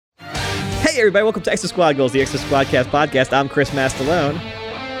Hey everybody, welcome to Extra Squad Goals, the Extra Squadcast podcast. I'm Chris Mastalone.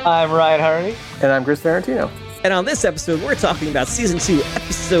 I'm Ryan Harney. And I'm Chris Ferrantino. And on this episode, we're talking about Season 2,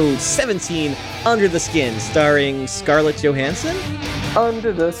 Episode 17, Under the Skin, starring Scarlett Johansson.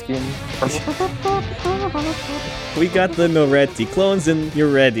 Under the Skin. We got the Noretti clones and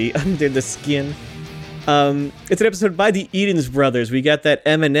you're ready. Under the Skin. It's an episode by the Edens brothers. We got that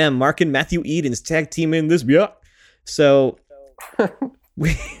Eminem, Mark and Matthew Edens tag team in this. Yeah. So,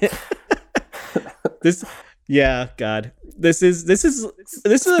 God. This is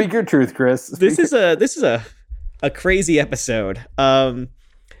Speak your truth, Chris. This is a crazy episode.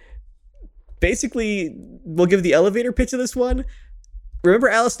 Basically, we'll give the elevator pitch of this one. Remember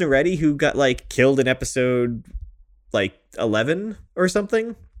Alice Noretti, who got killed in episode 11 or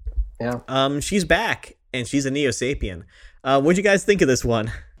something? Yeah. She's back and she's a Neo-Sapien. What'd you guys think of this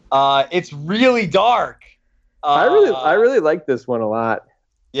one? It's really dark. I really like this one a lot.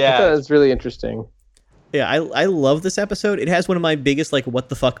 Yeah. I thought it was really interesting. Yeah, I love this episode. It has one of my biggest what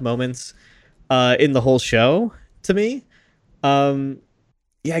the fuck moments in the whole show to me.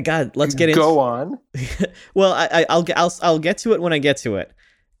 Yeah, God, let's get into. Go on. Well, I'll get to it when I get to it,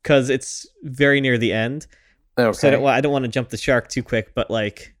 because it's very near the end. Okay. So I don't want to jump the shark too quick, but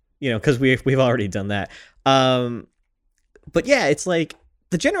because we've already done that. But yeah, it's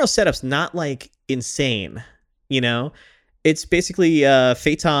the general setup's not insane. It's basically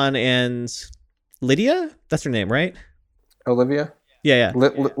Phaeton and Lydia. That's her name, right? Olivia. Yeah.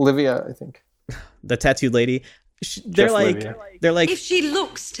 Livia, I think. The tattooed lady. They're like. If she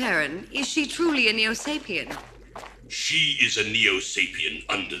looks Terran, is she truly a Neo-Sapien? She is a Neo-Sapien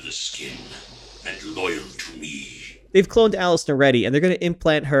under the skin and loyal to me. They've cloned Alice Noretti, and they're going to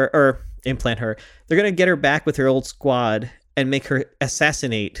implant her. They're going to get her back with her old squad and make her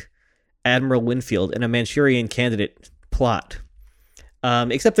assassinate Admiral Winfield in a Manchurian Candidate plot.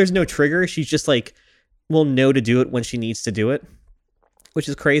 Except there's no trigger. She's just will know to do it when she needs to do it, which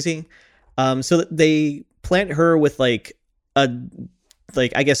is crazy. So they plant her with I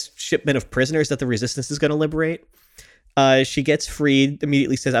guess shipment of prisoners that the Resistance is going to liberate. She gets freed,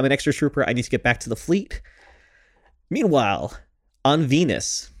 immediately says, I'm an extra trooper, I need to get back to the fleet. Meanwhile, on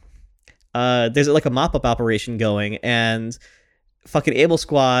Venus, there's a mop-up operation going, and fucking Able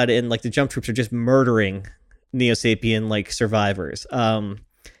Squad and the jump troops are just murdering Neo-Sapien survivors.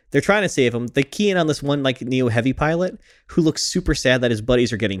 They're trying to save him. They key in on this one Neo Heavy pilot who looks super sad that his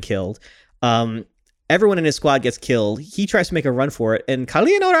buddies are getting killed. Everyone in his squad gets killed. He tries to make a run for it, and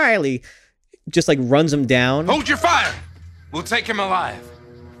Colleen O'Reilly just runs him down. Hold your fire! We'll take him alive.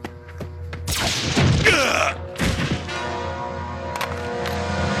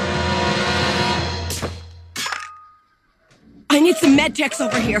 I need some med checks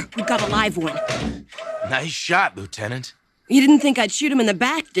over here. We've got a live one. Nice shot, Lieutenant. You didn't think I'd shoot him in the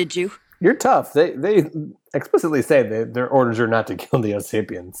back, did you? You're tough. They explicitly say their orders are not to kill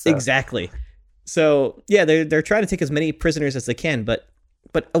Neo-Sapiens. So. Exactly. So yeah, they're trying to take as many prisoners as they can, but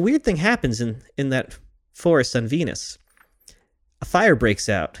a weird thing happens in that forest on Venus. A fire breaks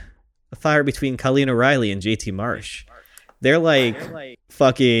out. A fire between Colleen O'Reilly and JT Marsh. They're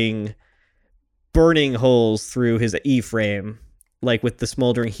fucking burning holes through his E-frame, with the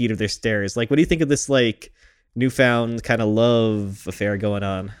smoldering heat of their stares. What do you think of this newfound kind of love affair going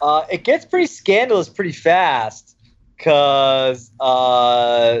on? It gets pretty scandalous pretty fast, because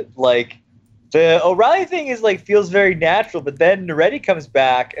the O'Reilly thing is feels very natural, but then Noretti comes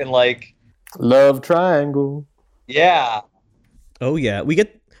back and love triangle. Yeah. Oh yeah, we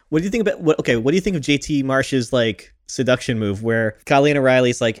get. What do you think about what do you think of JT Marsh's seduction move where Colleen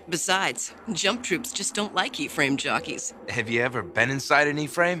O'Reilly's Besides, jump troops just don't like E-frame jockeys. Have you ever been inside an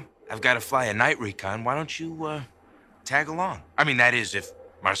E-frame? I've got to fly a night recon. Why don't you tag along? I mean, that is, if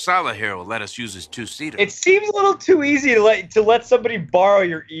Marsala here will let us use his two-seater. It seems a little too easy to let somebody borrow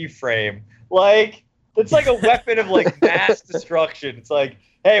your E-frame. It's a weapon of mass destruction. It's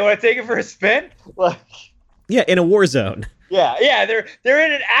hey, want to take it for a spin? Yeah, in a war zone. Yeah, they're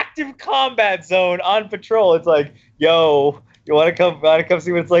in an active combat zone on patrol. It's yo, you want to come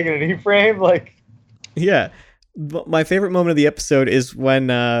see what it's in an E-frame? Yeah. My favorite moment of the episode is when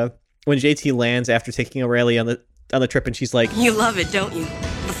JT lands after taking O'Reilly on the trip, and she's like, You love it, don't you?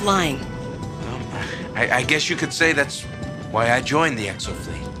 The flying. I guess you could say that's why I joined the Exo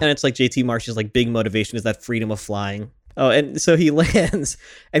Fleet. And it's JT Marsh's big motivation is that freedom of flying. Oh, and so he lands,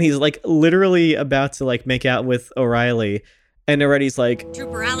 and he's literally about to make out with O'Reilly, and Noretti's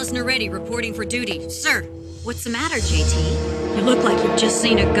Trooper Alice Noretti reporting for duty. Sir, what's the matter, JT? You look like you've just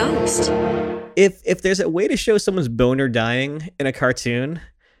seen a ghost. If there's a way to show someone's boner dying in a cartoon,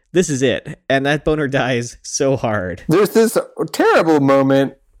 this is it. And that boner dies so hard. There's this terrible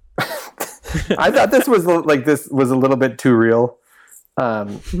moment I thought this was a little bit too real.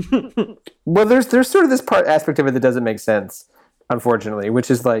 Well, there's sort of this aspect of it that doesn't make sense, unfortunately, which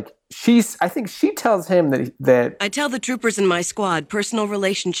is like I think she tells him that I tell the troopers in my squad personal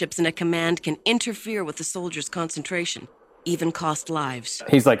relationships in a command can interfere with the soldiers' concentration, even cost lives.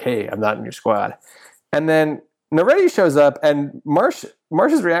 he's like, hey, I'm not in your squad. And then Naretti shows up, and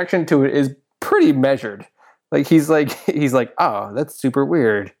Marsh's reaction to it is pretty measured. Like he's like, oh, that's super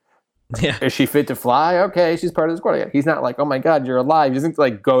weird. Yeah. Is she fit to fly? Okay, she's part of the squad. He's not like, oh my God, you're alive. He doesn't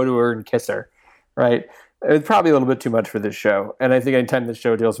like go to her and kiss her, right? It's probably a little bit too much for this show. And I think anytime this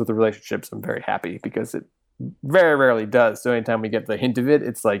show deals with the relationships, I'm very happy because it very rarely does. So anytime we get the hint of it,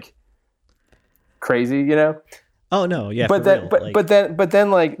 it's like crazy, you know? Oh no, yeah. But then, but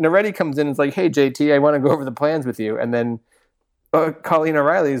then, like Naretti comes in and is like, "Hey, JT, I want to go over the plans with you." And then Colleen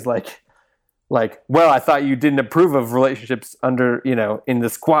O'Reilly's like, well, I thought you didn't approve of relationships under, in the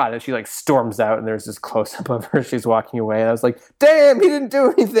squad. And she like storms out, and there's this close up of her. She's walking away, and I was like, damn, he didn't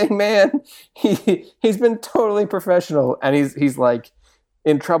do anything, man. He's been totally professional, and he's like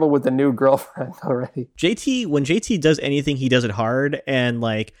in trouble with the new girlfriend already. When JT does anything, he does it hard, and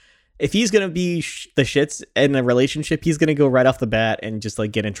like if he's gonna be the shits in a relationship, he's gonna go right off the bat and just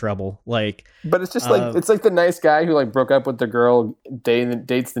like get in trouble. Like, but it's just like it's like the nice guy who like broke up with the girl,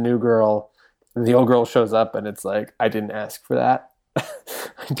 dates the new girl, and the old girl shows up, and it's like, I didn't ask for that. I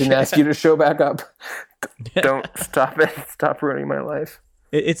didn't ask you to show back up. Don't stop it. Stop ruining my life.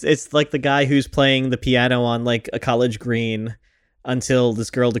 It's like the guy who's playing the piano on like a college green until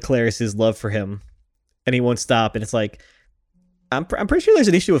this girl declares his love for him, and he won't stop. And it's like, I'm pretty sure there's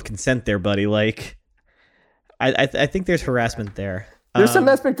an issue of consent there, buddy. Like, I think there's harassment there. There's some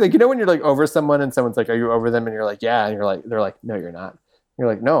aspect, like, when you're like over someone and someone's like, "Are you over them?" and you're like, "Yeah," and they're like, "No, you're not." You're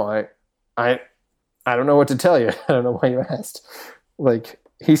like, "No, I don't know what to tell you. I don't know why you asked." Like,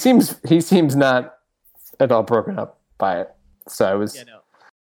 he seems not at all broken up by it. So I was. Yeah, no.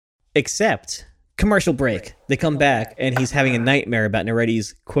 Except commercial break. They come back and he's having a nightmare about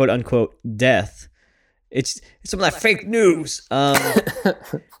Naretti's quote unquote death. It's some of that fake news. But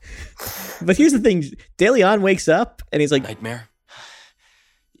here's the thing. De Leon wakes up and he's like, nightmare?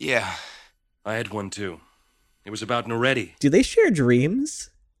 Yeah, I had one too. It was about Naretti. Do they share dreams?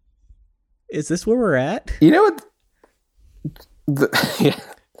 Is this where we're at? You know what?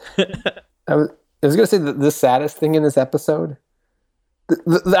 I was going to say the saddest thing in this episode.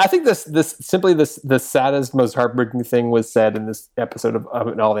 I think the saddest, most heartbreaking thing was said in this episode of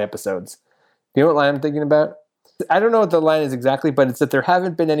in all the episodes. You know what line I'm thinking about? I don't know what the line is exactly, but it's that there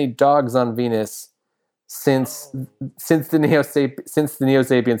haven't been any dogs on Venus since the Neo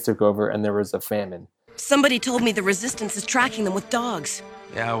Sapiens took over and there was a famine. Somebody told me the Resistance is tracking them with dogs.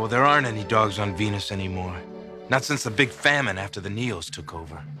 Yeah, well, there aren't any dogs on Venus anymore. Not since the big famine after the Neos took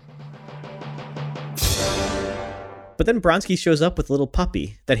over. But then Bronski shows up with a little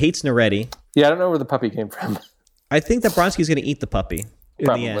puppy that hates Naretti. Yeah, I don't know where the puppy came from. I think that Bronski's going to eat the puppy in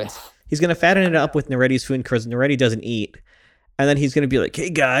the end. He's going to fatten it up with Naretti's food because Naretti doesn't eat. And then he's going to be like, "Hey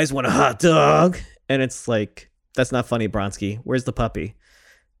guys, want a hot dog?" And it's like, that's not funny, Bronski. Where's the puppy?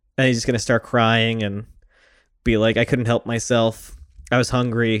 And he's just going to start crying and be like, "I couldn't help myself. I was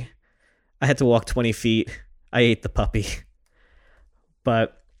hungry. I had to walk 20 feet. I ate the puppy."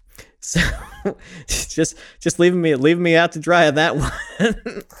 But so just leaving me out to dry on that one.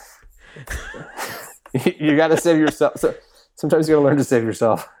 You got to save yourself. So sometimes you got to learn to save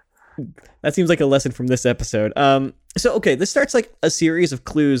yourself. That seems like a lesson from this episode. So okay, this starts like a series of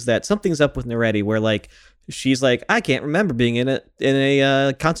clues that something's up with Naretti, where like she's like, "I can't remember being in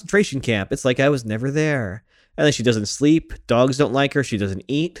a concentration camp. It's like I was never there." And then she doesn't sleep. Dogs don't like her. She doesn't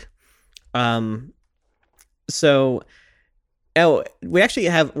eat. So, we actually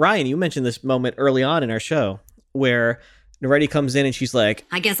have Ryan. You mentioned this moment early on in our show where Naretti comes in and she's like,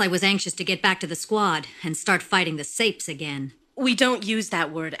 "I guess I was anxious to get back to the squad and start fighting the Sapes again." We don't use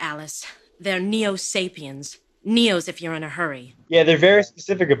that word, Alice. They're Neo-Sapiens. Neos if you're in a hurry. Yeah, they're very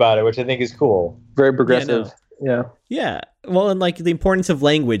specific about it, which I think is cool. Very progressive. Yeah. Well, and like the importance of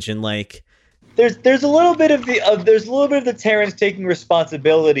language and like there's a little bit of the Terrans taking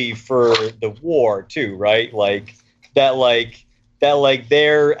responsibility for the war too, right? Like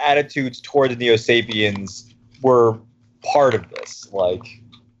their attitudes toward the Neo-Sapiens were part of this. Like,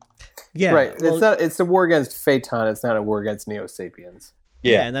 yeah, right. Well, it's a war against Phaeton. It's not a war against Neo-Sapiens.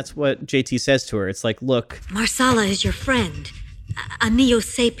 Yeah, and that's what JT says to her. It's like, look, Marsala is your friend, a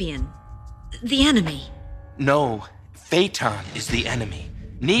Neo-Sapien, the enemy. No, Phaeton is the enemy.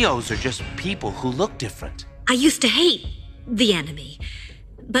 Neos are just people who look different. I used to hate the enemy,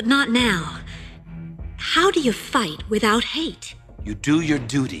 but not now. How do you fight without hate? You do your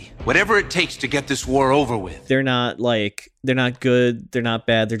duty, whatever it takes to get this war over with. They're not good, they're not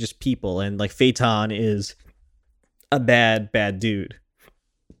bad, they're just people. And like Phaeton is a bad dude,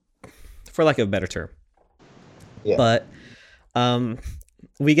 for lack of a better term. Yeah. But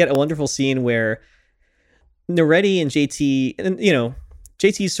we get a wonderful scene where Noretti and JT, and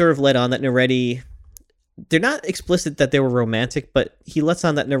JT's sort of let on that Noretti, they're not explicit that they were romantic, but he lets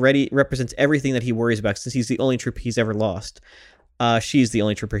on that Noretti represents everything that he worries about since he's the only trooper he's ever lost. She's the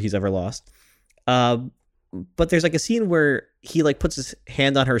only trooper he's ever lost. But there's like a scene where he like puts his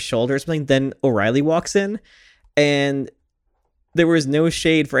hand on her shoulder or something. Then O'Reilly walks in, and there was no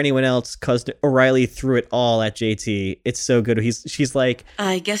shade for anyone else because O'Reilly threw it all at JT. It's so good. She's like,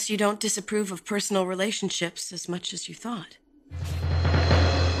 I guess you don't disapprove of personal relationships as much as you thought.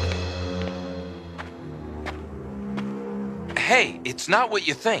 Hey, it's not what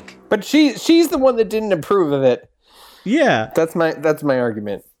you think. But she's the one that didn't approve of it. Yeah, that's my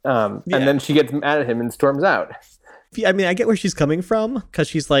argument. And then she gets mad at him and storms out. I mean, I get where she's coming from because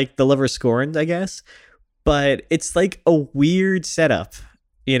she's like the lover scorned, I guess. But it's like a weird setup,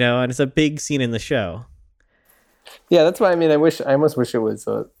 and it's a big scene in the show. Yeah, that's why. I mean, I almost wish it was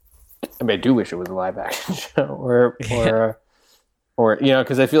I do wish it was a live action show, or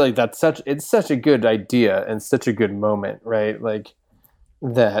because I feel like it's such a good idea and such a good moment, right? Like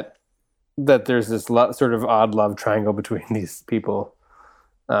that there's this sort of odd love triangle between these people.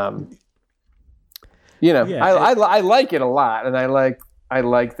 I like it a lot, and I like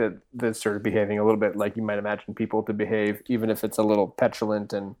that they're sort of behaving a little bit like you might imagine people to behave, even if it's a little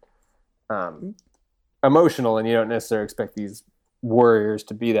petulant and emotional, and you don't necessarily expect these warriors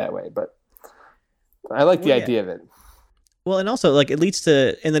to be that way. But I like the idea of it. Well, and also, like, it leads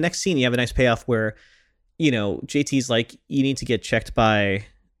to, in the next scene, you have a nice payoff where, JT's like, you need to get checked by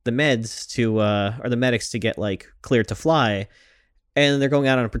the meds or the medics to get, like, cleared to fly. And they're going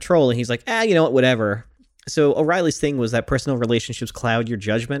out on a patrol, and he's like, you know what, whatever. So O'Reilly's thing was that personal relationships cloud your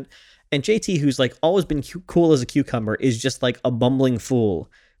judgment. And JT, who's, like, always been cool as a cucumber, is just, like, a bumbling fool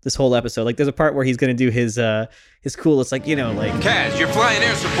this whole episode. Like, there's a part where he's going to do his cool, it's like, like... Kaz, you're flying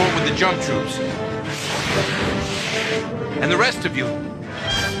air support with the jump troops. And the rest of you,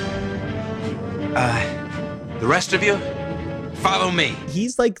 follow me.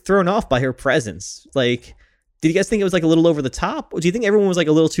 He's like thrown off by her presence. Like, did you guys think it was like a little over the top? Or do you think everyone was like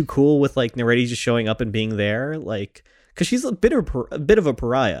a little too cool with like Noretti just showing up and being there? Like, because she's a bit of a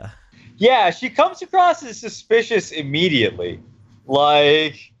pariah. Yeah, she comes across as suspicious immediately.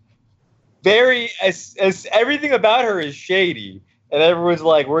 Like, as everything about her is shady, and everyone's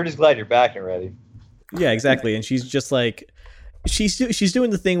like, "We're just glad you're back, Noretti." Yeah, exactly. And she's just like, she's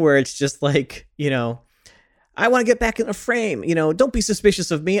doing the thing where it's just like, I want to get back in the frame. Don't be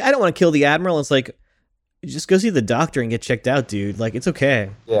suspicious of me. I don't want to kill the admiral. It's like, just go see the doctor and get checked out, dude. Like, it's okay.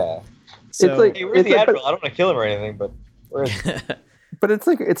 Yeah. So, it's like, hey, where's the admiral? I don't want to kill him or anything, but where is he? But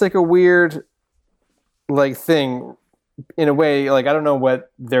it's like a weird like thing in a way. Like, I don't know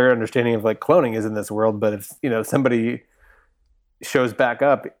what their understanding of like cloning is in this world, but if somebody shows back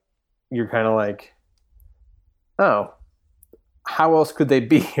up, you're kind of like, oh, how else could they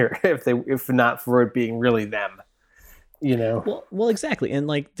be here if not for it being really them? Well, exactly. And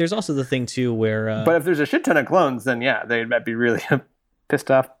like, there's also the thing too where. But if there's a shit ton of clones, then yeah, they might be really pissed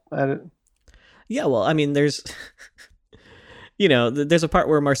off at it. Yeah, well, I mean, there's, there's a part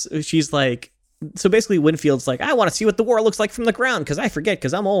where she's like, so basically Winfield's like, I want to see what the war looks like from the ground because I forget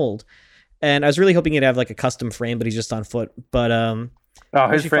because I'm old, and I was really hoping he'd have like a custom frame, but he's just on foot. But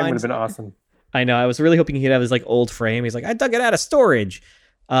his frame would have been awesome. I know. I was really hoping he'd have his like old frame. He's like, I dug it out of storage,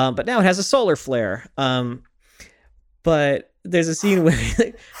 but now it has a solar flare. But there's a scene where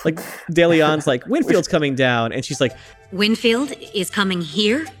like DeLeon's like, Winfield's coming down, and she's like, Winfield is coming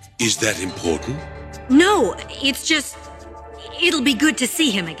here? Is that important? No, it's just, it'll be good to see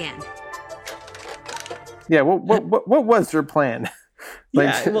him again. Yeah, what was her plan?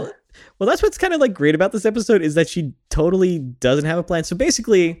 Yeah, well, that's what's kind of like great about this episode is that she totally doesn't have a plan. So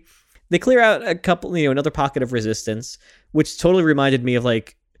basically, they clear out a couple, another pocket of resistance, which totally reminded me of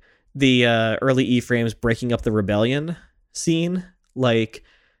like the early E-frames breaking up the rebellion scene, like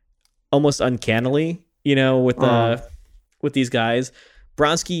almost uncannily, with these guys.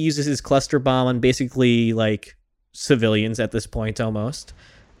 Bronsky uses his cluster bomb on basically like civilians at this point almost.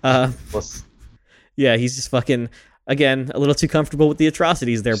 Yeah, he's just fucking, again, a little too comfortable with the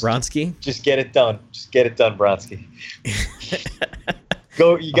atrocities there, Bronsky. Just get it done. Just get it done, Bronsky.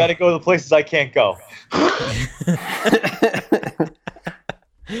 Go. You got to go to the places I can't go.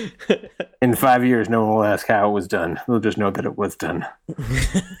 In 5 years, no one will ask how it was done. They'll just know that it was done.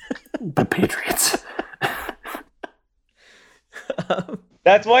 The Patriots.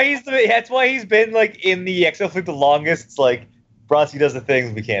 That's why he's been like in the XO fleet the longest. It's like Bronski does the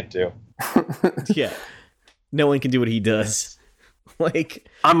things we can't do. Yeah. No one can do what he does. Like,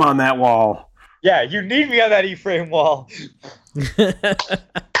 I'm on that wall. Yeah, you need me on that E-frame wall.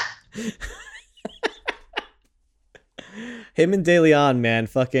 him and De Leon, man,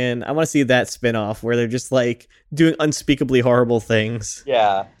 fucking, I want to see that spin-off where they're just like doing unspeakably horrible things.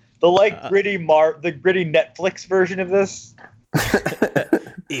 Yeah. The gritty Netflix version of this.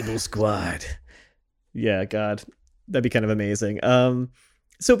 Evil Squad. Yeah, God. That'd be kind of amazing.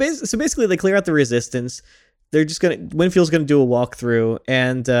 So basically they clear out the resistance. They're just Winfield's gonna do a walkthrough,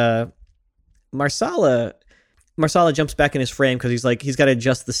 and Marsala jumps back in his frame because he's got to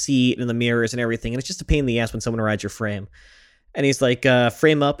adjust the seat and the mirrors and everything, and it's just a pain in the ass when someone rides your frame. And he's like,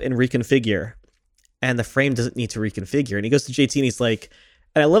 frame up and reconfigure, and the frame doesn't need to reconfigure. And he goes to JT and he's like,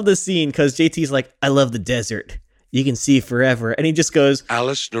 and I love this scene because JT's like, I love the desert. You can see forever. And he just goes,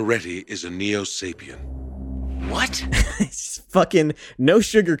 Alice Noretti is a Neo-Sapien. What? It's fucking no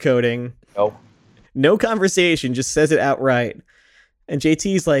sugarcoating. Nope. No conversation, just says it outright. And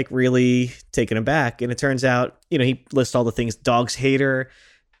JT's like really taken aback. And it turns out, he lists all the things. Dogs hate her,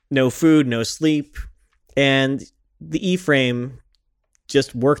 no food, no sleep. And the E-frame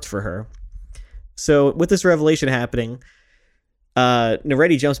just worked for her. So with this revelation happening,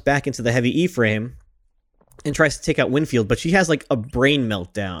 Noretti jumps back into the heavy E-frame and tries to take out Winfield, but she has like a brain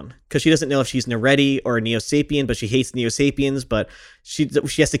meltdown because she doesn't know if she's Noretti or a Neo-Sapien, but she hates Neo-Sapiens, but she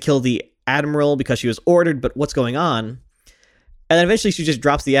has to kill the Admiral because she was ordered, but what's going on? And then eventually she just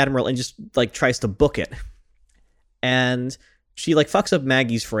drops the Admiral and just like tries to book it. And she like fucks up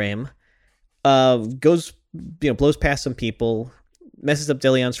Maggie's frame, goes, blows past some people, messes up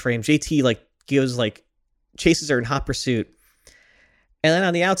De Leon's frame. JT like goes like chases her in hot pursuit. And then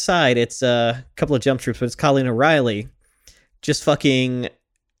on the outside, it's a couple of jump troops, but it's Colleen O'Reilly just fucking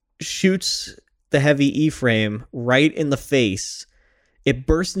shoots the heavy E-frame right in the face. It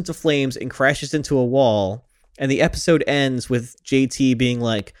bursts into flames and crashes into a wall. And the episode ends with JT being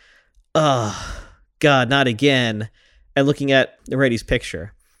like, oh, God, not again. And looking at Noretti's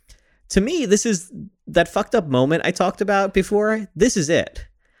picture. To me, this is that fucked up moment I talked about before. This is it.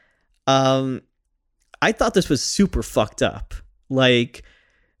 I thought this was super fucked up. Like,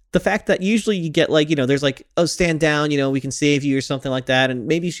 the fact that usually you get like, there's like, oh, stand down, we can save you or something like that. And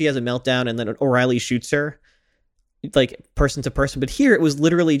maybe she has a meltdown and then O'Reilly shoots her like person to person. But here it was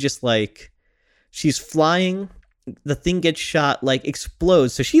literally just like she's flying. The thing gets shot, like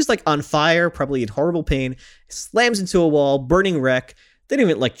explodes. So she's like on fire, probably in horrible pain, slams into a wall, burning wreck. They didn't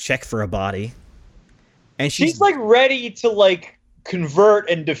even like check for a body. And she's like ready to like convert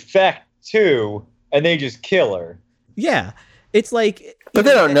and defect too. And they just kill her. Yeah. It's like, but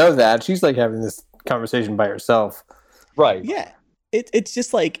they don't know that she's like having this conversation by herself, right? Yeah, it's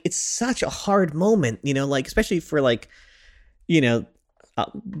just like it's such a hard moment, like especially for like, we haven't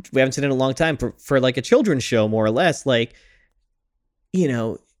seen it in a long time for like a children's show, more or less, like,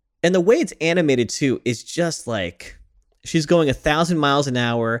 and the way it's animated too is just like she's going 1,000 miles an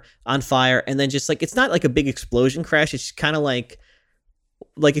hour on fire, and then just like it's not like a big explosion crash. It's kind of like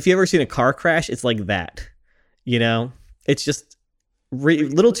if you ever seen a car crash, it's like that, It's just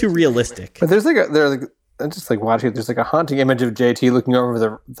little too realistic. But I'm just like watching it. There's like a haunting image of JT looking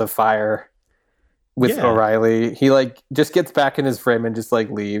over the fire with O'Reilly. He like just gets back in his frame and just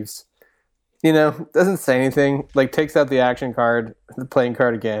like leaves. Doesn't say anything. Like takes out the action card, the playing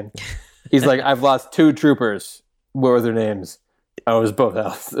card again. He's like, I've lost 2 troopers. What were their names? Oh, it was both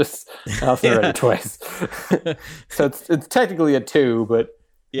Alice. Alice already twice. So it's technically a 2, but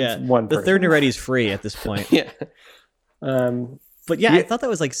yeah, it's one. The third Noretti's free at this point. Yeah. But yeah, I thought that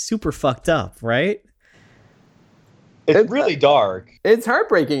was like super fucked up, right? It's really dark. It's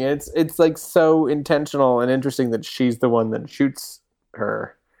heartbreaking. It's like so intentional and interesting that she's the one that shoots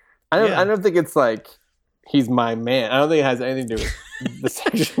her. I don't think it's like he's my man. I don't think it has anything to do with the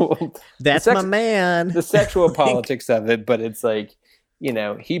sexual. That's my man. The sexual politics of it, but it's like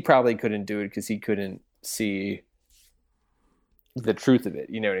he probably couldn't do it because he couldn't see the truth of it.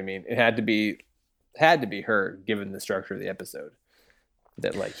 You know what I mean? It had to be her, given the structure of the episode,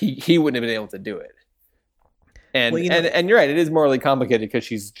 that like he wouldn't have been able to do it. And and you're right, it is morally complicated because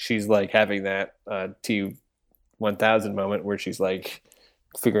she's like having that T-1000 moment where she's like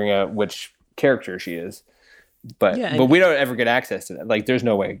figuring out which character she is, but we don't ever get access to that. Like, there's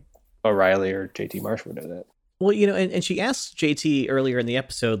no way O'Reilly or JT Marsh would know that. Well, and she asked JT earlier in the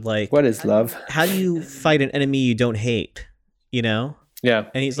episode, like, what is love? How do you fight an enemy you don't hate? Yeah.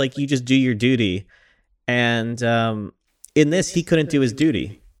 And he's like, you just do your duty. And in this, he couldn't do his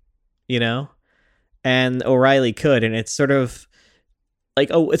duty, and O'Reilly could. And it's sort of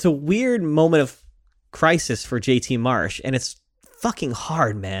it's a weird moment of crisis for JT Marsh, and it's fucking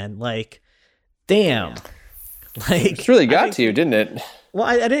hard, man. Like, damn. Like, It really got to you, didn't it? well,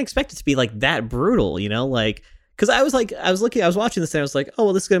 I didn't expect it to be like that brutal, like, because I was watching this and I was like, oh,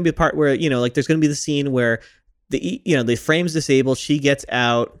 well, this is going to be the part where, like, there's going to be the scene where the frame's disabled, she gets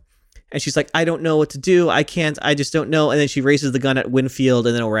out, and she's like, I don't know what to do, I just don't know, and then she raises the gun at Winfield,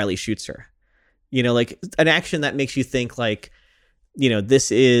 and then O'Reilly shoots her. Like, an action that makes you think, like, this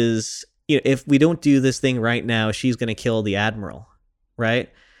is, if we don't do this thing right now, she's going to kill the Admiral, right?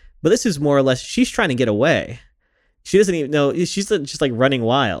 But this is more or less, she's trying to get away. She doesn't even know, she's just like running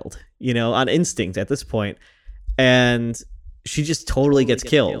wild, on instinct at this point. And she just totally gets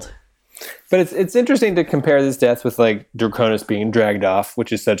killed. But it's interesting to compare this death with like Draconis being dragged off,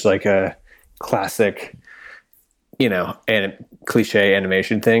 which is such like a classic, and cliche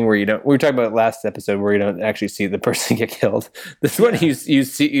animation thing where we were talking about last episode where you don't actually see the person get killed. This one you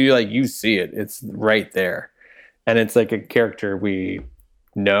see it. It's right there. And it's like a character we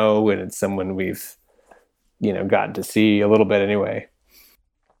know, and it's someone we've gotten to see a little bit anyway.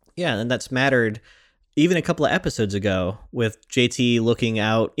 Yeah, and that's mattered even a couple of episodes ago with JT looking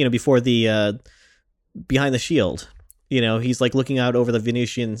out, before the behind the shield. He's like looking out over the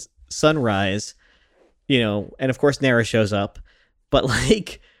Venusian sunrise, and of course Nara shows up, but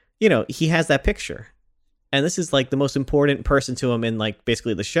like, he has that picture. And this is like the most important person to him in like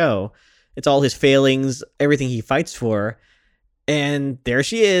basically the show. It's all his failings, everything he fights for. And there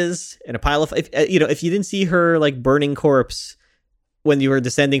she is in a pile of, if you didn't see her like burning corpse when you were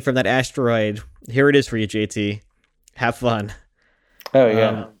descending from that asteroid, here it is for you, JT. Have fun. Oh,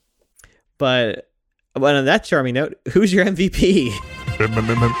 yeah. But on that charming note, who's your MVP?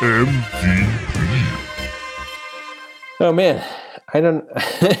 MVP. Oh, man. I don't...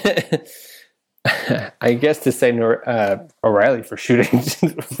 I guess to say O'Reilly for shooting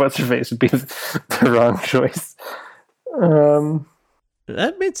what's-her-face would be the wrong choice.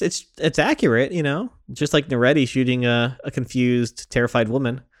 That means it's accurate, just like Noretti shooting a confused, terrified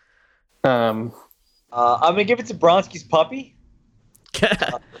woman. I'm gonna give it to Bronsky's puppy.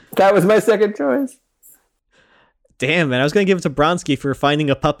 That was my second choice. Damn, man, I was gonna give it to Bronsky for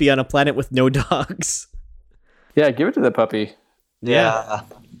finding a puppy on a planet with no dogs. Yeah, give it to the puppy. Yeah.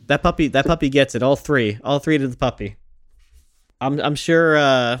 That puppy gets it. All three to the puppy. I'm sure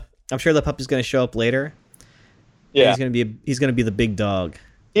the puppy's gonna show up later. Yeah, he's gonna be the big dog.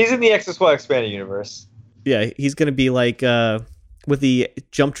 He's in the Exo Squad Expanded Universe. Yeah, he's gonna be like with the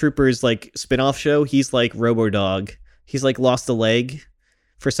Jump Troopers like spin-off show. He's like Robo-Dog. He's like lost a leg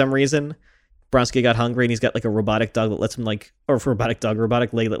for some reason. Bronsky got hungry and he's got like a robotic dog that lets him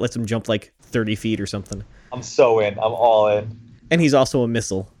robotic leg that lets him jump like 30 feet or something. I'm so in. I'm all in. And he's also a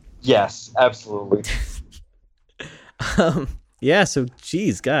missile. Yes, absolutely. Yeah. So,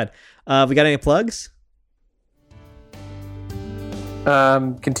 geez, God, we got any plugs?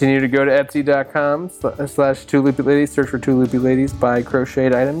 Continue to go to etsy.com/Two Loopy Ladies. Search for Two Loopy Ladies. Buy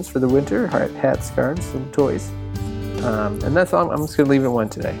crocheted items for the winter, hats, scarves, and toys. And that's all. I'm just going to leave it at one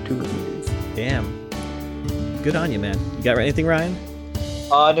today. Two Loopy Ladies. Damn. Good on you, man. You got anything, Ryan?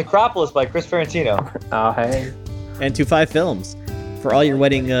 Necropolis by Chris Ferrantino. Oh, hey. And 25 Films for all your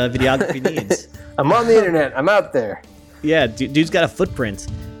wedding videography needs. I'm on the internet. I'm out there. Yeah, dude's got a footprint.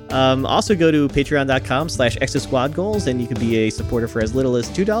 Also go to patreon.com/exosquadgoals and you can be a supporter for as little as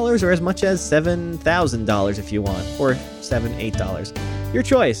 $2 or as much as $7,000 if you want, or $8. Your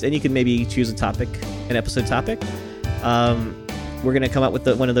choice. And you can maybe choose an episode topic. We're going to come up with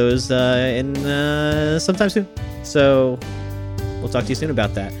one of those in sometime soon. So we'll talk to you soon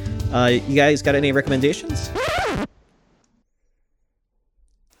about that. You guys got any recommendations?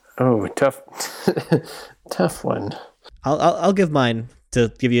 Oh, tough one. I'll give mine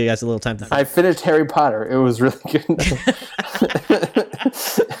to give you guys a little time. I finished Harry Potter. It was really good.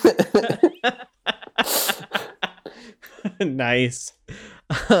 Nice.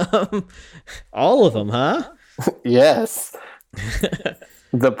 All of them, huh? Yes.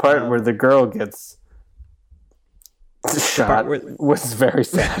 The part where the girl gets shot was very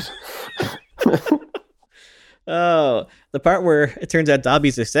sad. Oh, the part where it turns out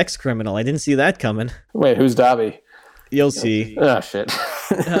Dobby's a sex criminal. I didn't see that coming. Wait, who's Dobby? You'll see. Oh, shit.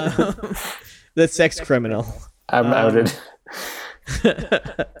 The sex criminal. I'm outed.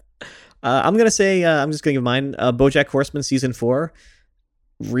 I'm going to say, I'm just going to give mine, BoJack Horseman Season 4.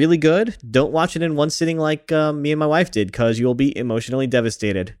 Really good. Don't watch it in one sitting like me and my wife did, because you'll be emotionally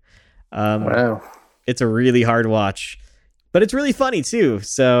devastated. Wow. It's a really hard watch. But it's really funny, too.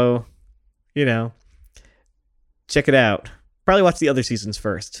 So, check it out. Probably watch the other seasons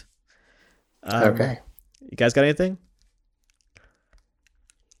first. Okay. You guys got anything?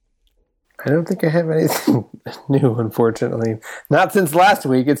 I don't think I have anything new, unfortunately. Not since last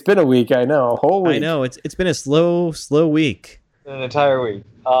week. It's been a week, I know. A whole week. I know. It's been a slow week. An entire week.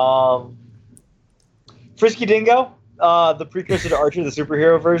 Frisky Dingo, the precursor to Archer, the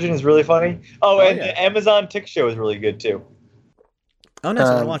superhero version, is really funny. The Amazon Tick Show is really good, too. Oh, nice.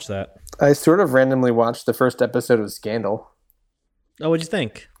 I want to watch that. I sort of randomly watched the first episode of Scandal. Oh, what'd you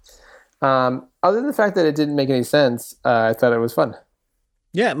think? Other than the fact that it didn't make any sense, I thought it was fun.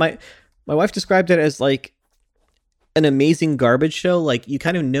 Yeah, my wife described it as like an amazing garbage show. Like you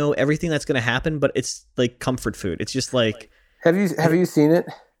kind of know everything that's going to happen, but it's like comfort food. It's just like. Have you seen it?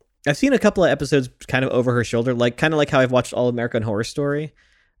 I've seen a couple of episodes kind of over her shoulder, like kind of like how I've watched All American Horror Story,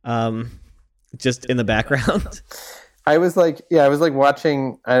 just in the background. I was like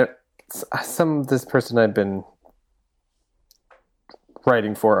watching this person I've been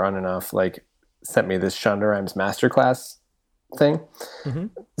writing for on and off, like sent me this Shonda Rhimes masterclass thing. Mm-hmm.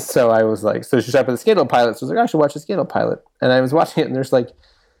 So I was like, so she started with the Scandal pilot. So I was like, I should watch the Scandal pilot. And I was watching it, and there's like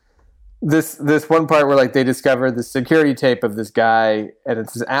this one part where like they discover the security tape of this guy, and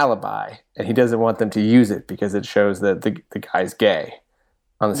it's his alibi, and he doesn't want them to use it because it shows that the guy's gay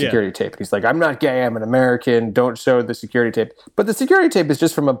on the security tape. And he's like, I'm not gay, I'm an American, don't show the security tape. But the security tape is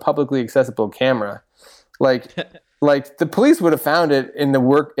just from a publicly accessible camera. Like the police would have found it in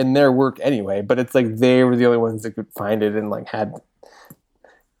their work anyway, but it's like they were the only ones that could find it and like had,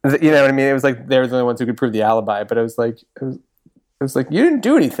 you know what I mean? It was like they were the only ones who could prove the alibi, but it was like you didn't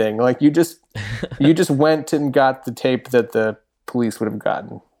do anything. Like you just went and got the tape that the police would have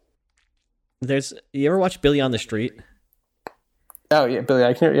gotten. You ever watch Billy on the Street? Oh yeah, Billy,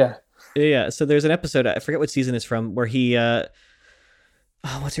 I can hear. Yeah. So there's an episode, I forget what season it's from, where he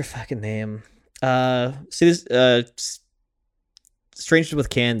what's your fucking name? Strangers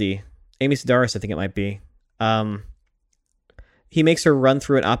with Candy, Amy Sedaris, I think it might be. He makes her run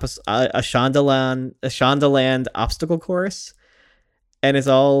through a Shondaland obstacle course, and it's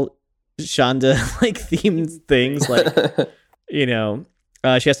all Shonda like themed things, like you know,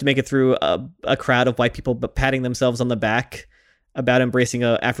 she has to make it through a crowd of white people but patting themselves on the back about embracing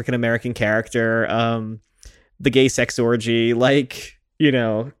a African American character, the gay sex orgy, like. You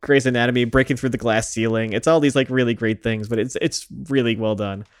know, Grey's Anatomy, breaking through the glass ceiling. It's all these like really great things, but it's really well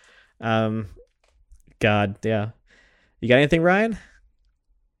done. God, yeah. You got anything, Ryan?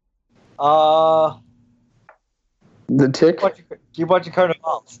 The Tick. Keep watching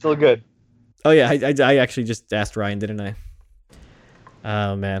Carnival. It's still good. Oh yeah, I actually just asked Ryan, didn't I?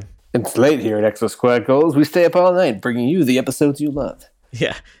 Oh man, it's late here at Exo Squad Goals. We stay up all night, bringing you the episodes you love.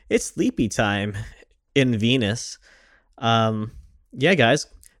 Yeah, it's sleepy time in Venus. Yeah, guys,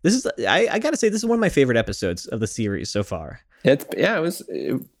 this is I gotta say, this is one of my favorite episodes of the series so far. It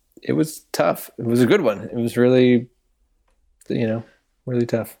was tough. It was a good one. It was really, really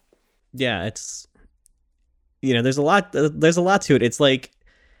tough. Yeah, it's there's a lot to it. It's like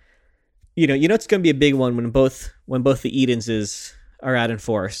it's gonna be a big one when both the Edenses are out in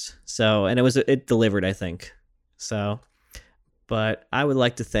force. So, and it delivered, I think. So, but I would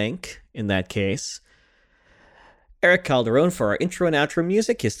like to thank, in that case, Eric Calderon for our intro and outro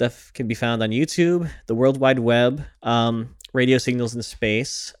music. His stuff can be found on YouTube, the World Wide Web, Radio Signals in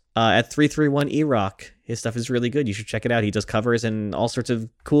Space, at 331 E-Rock. His stuff is really good. You should check it out. He does covers and all sorts of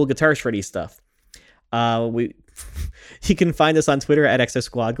cool Guitar Shreddy stuff. You can find us on Twitter at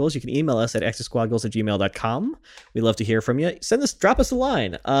exosquadgoals. You can email us at exosquadgoals@gmail.com. We love to hear from you. Drop us a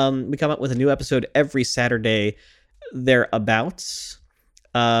line. We come up with a new episode every Saturday thereabouts.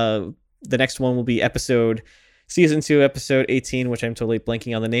 The next one will be Season 2, Episode 18, which I'm totally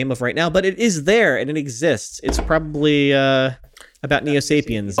blanking on the name of right now, but it is there and it exists. It's probably about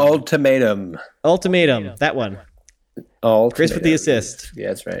Neo-Sapiens. Ultimatum, that one. Chris with the assist. Yeah,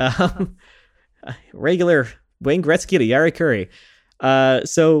 that's right. Regular Wayne Gretzky to Yari Curry.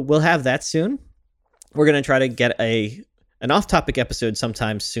 So we'll have that soon. We're going to try to get an off-topic episode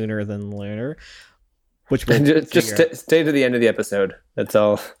sometime sooner than later. Which we'll just stay to the end of the episode. That's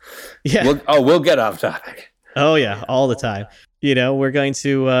all. Yeah. We'll get off topic. Oh yeah, all the time. We're going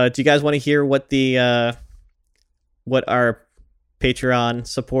to. Do you guys want to hear what our Patreon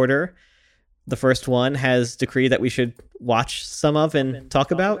supporter, the first one, has decreed that we should watch some of and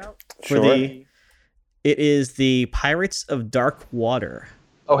talk about? Sure. It is the Pirates of Dark Water.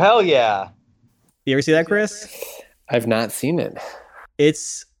 Oh hell yeah! You ever see that, Chris? I've not seen it.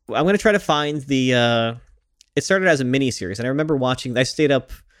 I'm going to try to find the. It started as a mini series, and I remember watching. I stayed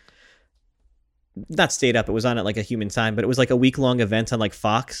up. Not stayed up. It was on at like a human time, but it was like a week-long event on like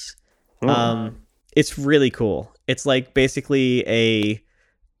Fox. It's really cool. It's like basically a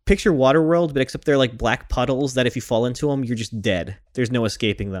picture Waterworld, but except they're like black puddles that if you fall into them, you're just dead. There's no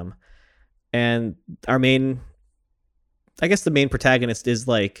escaping them. and our main, I guess the main protagonist is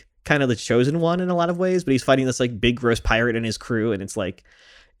like kind of the chosen one in a lot of ways, but he's fighting this like big gross pirate and his crew, and it's like,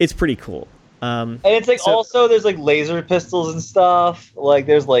 it's pretty cool. And it's like also there's like laser pistols and stuff. Like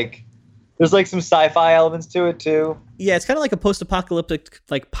there's like some sci-fi elements to it too. Yeah, it's kind of like a post-apocalyptic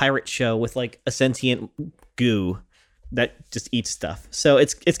like pirate show with like a sentient goo that just eats stuff. So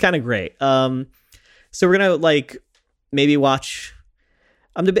it's kind of great. So we're gonna like maybe watch.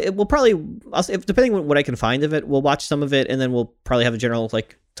 We'll probably, depending on what I can find of it, we'll watch some of it, and then we'll probably have a general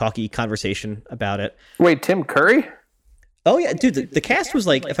like talky conversation about it. Wait, Tim Curry? Oh yeah, dude, the cast was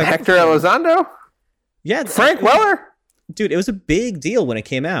like, if I Hector Elizondo? Yeah, Frank Weller? Dude, it was a big deal when it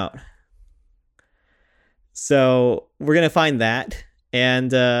came out. So we're gonna find that,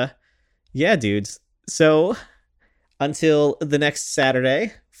 and yeah, dudes. So until the next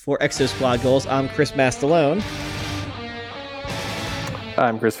Saturday for Exo Squad Goals, I'm Chris Mastalone.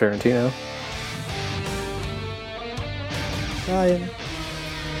 I'm Chris Ferrantino.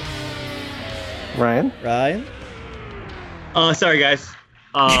 Ryan. Oh, sorry guys.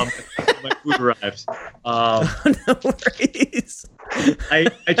 My food arrived. No worries.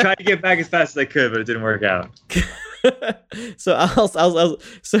 I tried to get back as fast as I could, but it didn't work out. So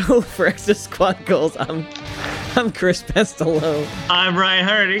so for Extra Squad Goals, I'm Chris Pestalone. I'm Ryan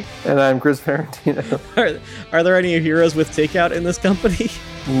Hardy. And I'm Chris Ferrantino. Are there any heroes with takeout in this company?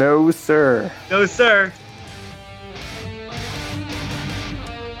 No, sir. No, sir.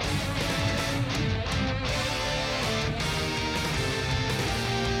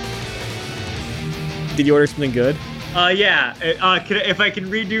 Did you order something good? Yeah. If I can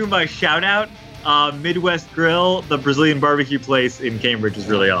redo my shout out, Midwest Grill, the Brazilian barbecue place in Cambridge is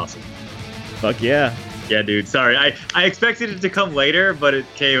really awesome. Fuck yeah. Yeah, dude. Sorry. I expected it to come later, but it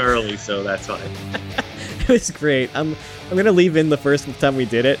came early, so that's fine. It was great. I'm gonna leave in the first time we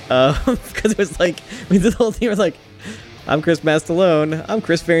did it, because it was like we did the whole thing. It was like, I'm Chris Mastalone. I'm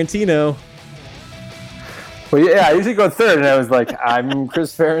Chris Ferrantino. Well, yeah, I usually go third, and I was like, I'm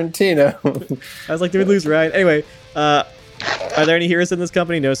Chris Ferrantino. I was like, did we lose Ryan? Anyway, are there any heroes in this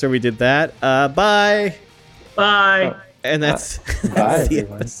company? No, sir, we did that. Bye. Bye. And that's Bye, the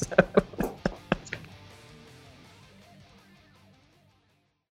everyone. episode.